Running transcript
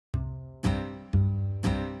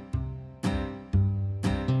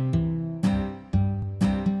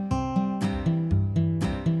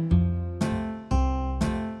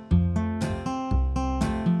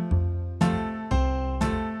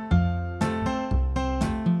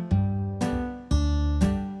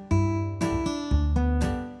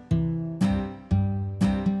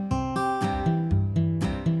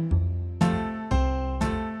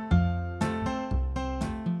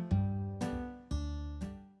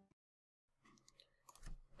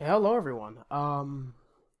Hello everyone.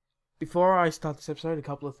 Before I start this episode, a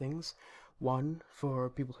couple of things. One, for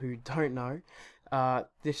people who don't know,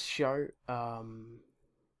 this show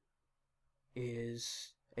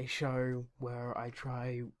is a show where I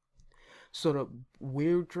try sort of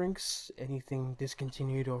weird drinks, anything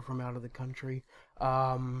discontinued or from out of the country.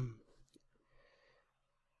 Um,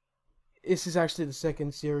 this is actually the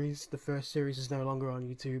second series. The first series is no longer on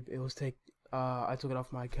YouTube. I took it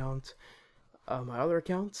off my account, my other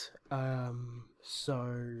account.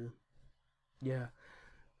 So yeah.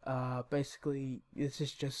 Basically, this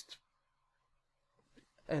is just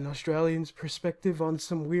an Australian's perspective on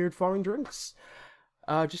some weird foreign drinks.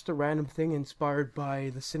 Just a random thing inspired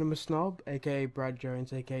by the Cinema Snob, aka Brad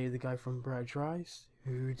Jones, aka the guy from Brad Tries,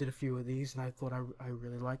 who did a few of these, and I thought I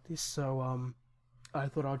really liked this, so I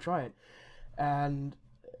thought I'll try it. And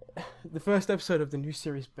the first episode of the new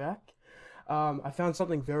series back, I found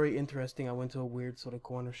something very interesting. I went to a weird sort of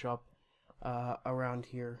corner shop around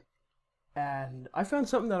here, and I found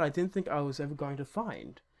something that I didn't think I was ever going to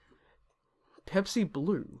find. Pepsi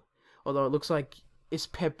Blue, although it looks like it's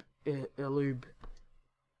Elube.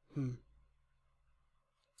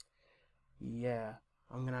 Yeah,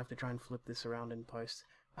 I'm gonna have to try and flip this around in post.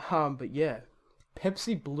 But yeah,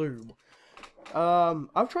 Pepsi Blue.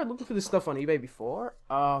 I've tried looking for this stuff on eBay before.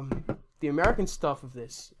 The American stuff of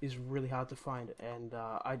this is really hard to find, and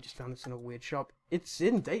I just found this in a weird shop. It's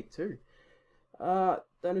in date too.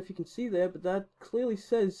 Don't know if you can see there, but that clearly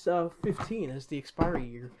says 15 as the expiry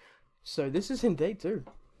year. So this is in date too.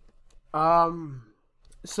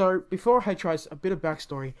 So before I try a bit of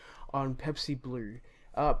backstory on Pepsi Blue.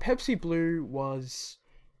 Pepsi Blue was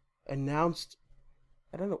announced.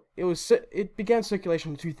 I don't know. It began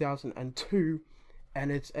circulation in 2002,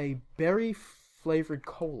 and it's a berry flavored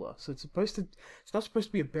cola. So it's not supposed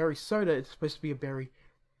to be a berry soda. It's supposed to be a berry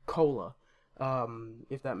cola.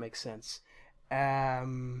 If that makes sense.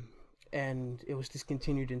 And it was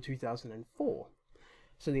discontinued in 2004.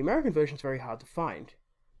 So the American version is very hard to find.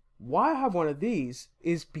 Why I have one of these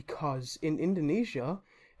is because in Indonesia,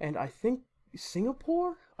 and I think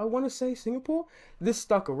Singapore, this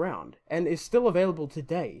stuck around, and is still available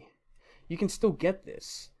today. You can still get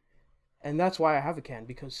this. And that's why I have a can,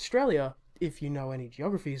 because Australia, if you know any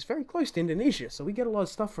geography, is very close to Indonesia, so we get a lot of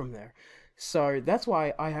stuff from there. So that's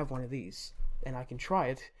why I have one of these, and I can try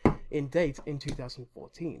it in date in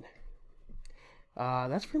 2014.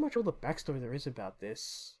 That's pretty much all the backstory there is about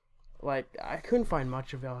this. Like, I couldn't find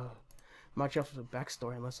much of the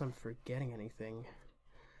backstory unless I'm forgetting anything.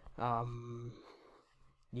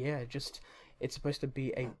 Yeah, it's supposed to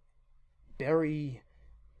be a berry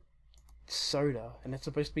soda, and it's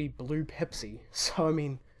supposed to be blue Pepsi. So, I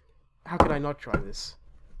mean, how could I not try this?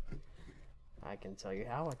 I can tell you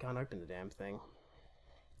how. I can't open the damn thing.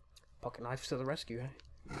 Pocket knife to the rescue, eh?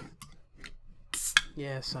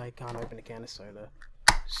 Yes, I can't open a can of soda.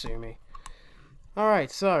 Sue me. Alright,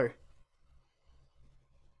 so.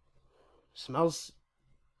 Smells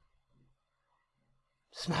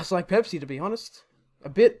like Pepsi, to be honest. A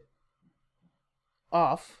bit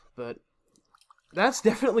off, but that's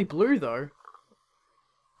definitely blue, though.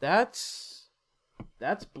 That's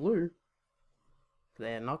blue.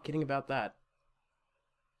 They're not kidding about that.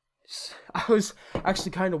 I was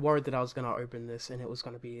actually kind of worried that I was going to open this and it was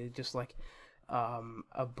going to be just like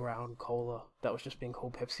a brown cola that was just being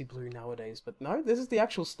called Pepsi Blue nowadays. But no, this is the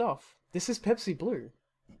actual stuff. This is Pepsi Blue.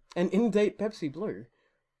 An in-date Pepsi Blue.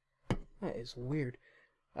 That is weird.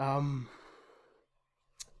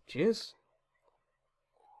 Cheers.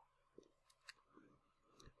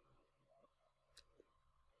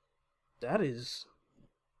 That is...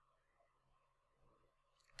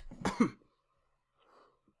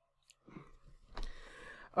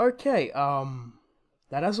 Okay,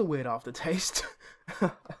 that has a weird aftertaste.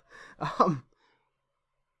 um,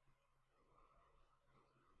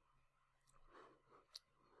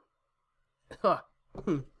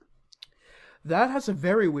 that has a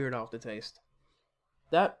very weird aftertaste.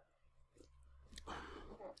 That,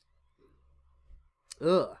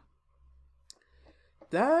 ugh.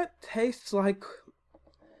 That tastes like,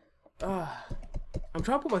 I'm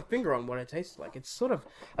trying to put my finger on what it tastes like. It's sort of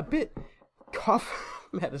a bit cough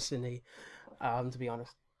medicine-y, to be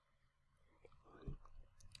honest.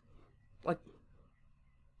 Like,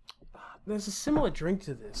 there's a similar drink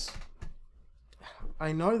to this.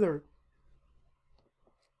 I know there...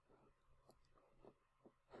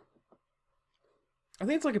 I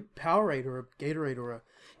think it's like a Powerade or a Gatorade or a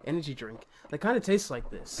energy drink. They kind of taste like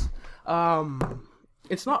this.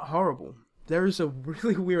 It's not horrible. There is a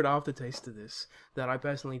really weird aftertaste to this that I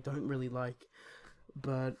personally don't really like.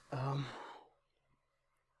 But,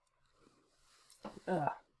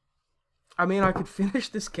 I mean, I could finish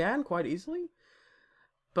this can quite easily,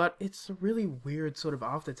 but it's a really weird sort of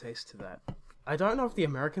aftertaste to that. I don't know if the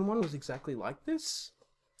American one was exactly like this.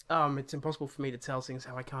 It's impossible for me to tell, since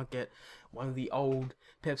how I can't get one of the old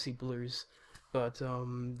Pepsi Blues. But,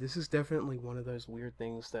 this is definitely one of those weird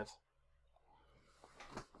things that...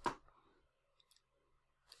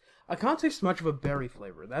 I can't taste much of a berry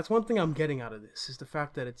flavor. That's one thing I'm getting out of this, is the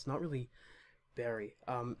fact that it's not really berry.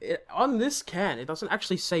 On this can, it doesn't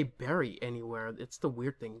actually say berry anywhere. It's the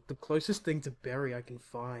weird thing. The closest thing to berry I can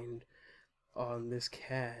find on this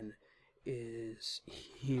can is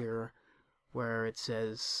here, where it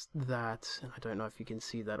says that, and I don't know if you can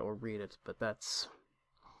see that or read it, but that's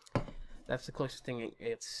the closest thing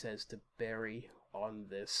it says to berry on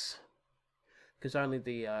this. Because only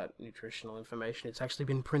the nutritional information, it's actually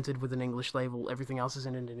been printed with an English label, everything else is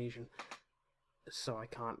in Indonesian. So I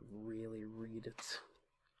can't really read it.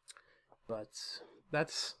 But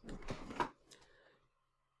that's...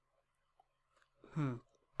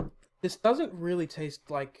 This doesn't really taste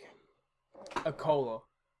like a cola.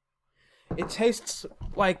 It tastes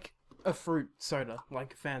like a fruit soda,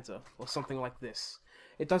 like Fanta, or something like this.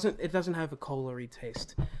 It doesn't have a cola-y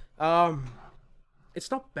taste. It's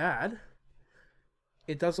not bad.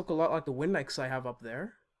 It does look a lot like the Windex I have up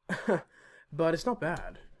there. But it's not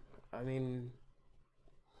bad. I mean...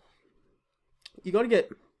 You gotta get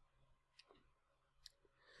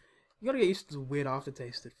used to the weird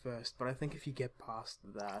aftertaste at first, but I think if you get past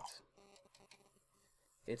that,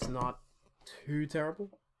 it's not too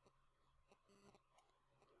terrible.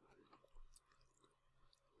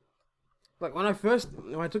 Like, when I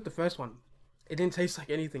took the first one, it didn't taste like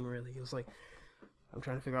anything, really. It was like, I'm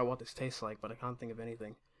trying to figure out what this tastes like, but I can't think of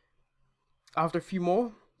anything. After a few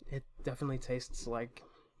more, it definitely tastes like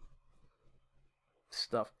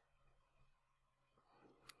stuff.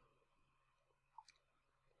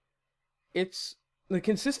 It's, the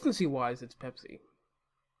consistency-wise, it's Pepsi.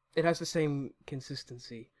 It has the same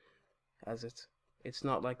consistency as it. It's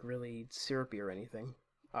not, like, really syrupy or anything.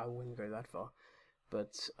 I wouldn't go that far.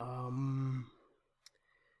 But,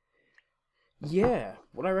 yeah.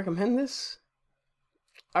 Would I recommend this?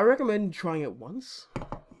 I recommend trying it once.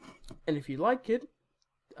 And if you like it,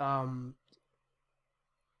 I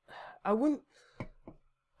would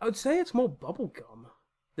say it's more bubblegum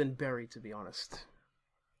than berry, to be honest.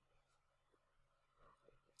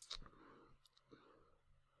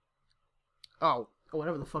 Oh,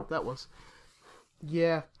 whatever the fuck that was.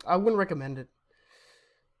 Yeah, I wouldn't recommend it.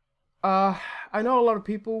 I know a lot of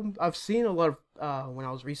people, I've seen a lot of, when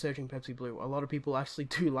I was researching Pepsi Blue, a lot of people actually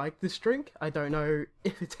do like this drink. I don't know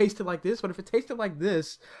if it tasted like this, but if it tasted like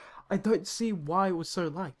this, I don't see why it was so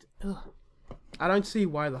liked. Ugh. I don't see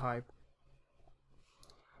why the hype.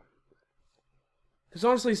 Because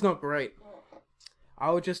honestly, it's not great.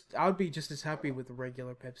 I would be just as happy with the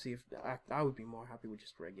regular Pepsi. If I would be more happy with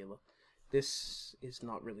just regular. This is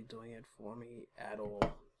not really doing it for me at all.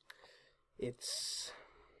 It's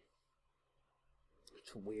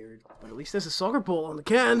weird, but at least there's a soccer ball on the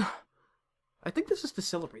can. I think this is to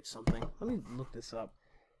celebrate something. Let me look this up.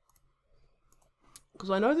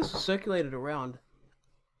 Because I know this was circulated around.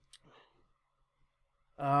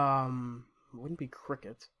 It wouldn't be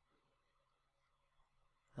cricket.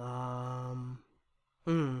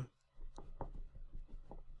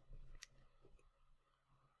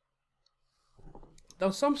 There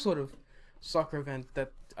was some sort of soccer event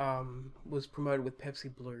that was promoted with Pepsi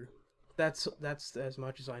Blue. That's as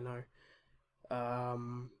much as I know.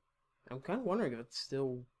 I'm kind of wondering if it's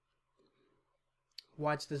still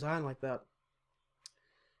why it's designed like that.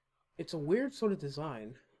 It's a weird sort of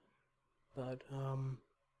design, but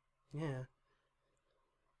yeah,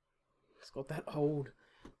 it's got that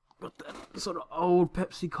sort of old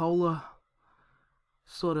Pepsi Cola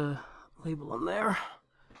sort of label on there.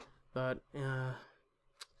 But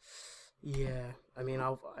yeah, I mean,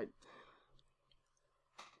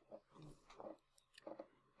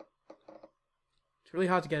 it's really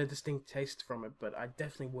hard to get a distinct taste from it, but I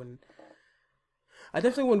definitely wouldn't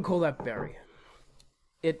call that berry.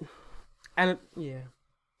 Yeah,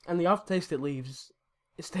 and the aftertaste it leaves,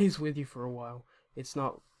 it stays with you for a while. It's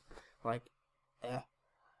not like,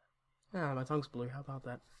 my tongue's blue. How about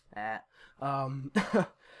that?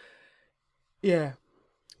 Yeah,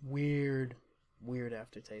 weird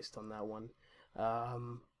aftertaste on that one.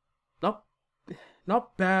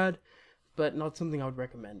 Not bad, but not something I would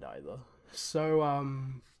recommend either. So,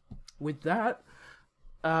 with that,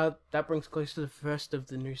 that brings close to the first of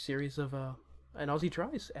the new series of an Aussie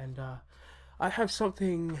Tries, and I have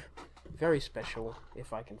something very special,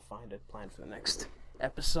 if I can find it, planned for the next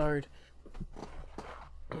episode.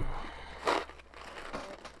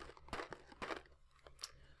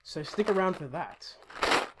 So stick around for that.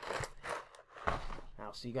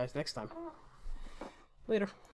 I'll see you guys next time. Later.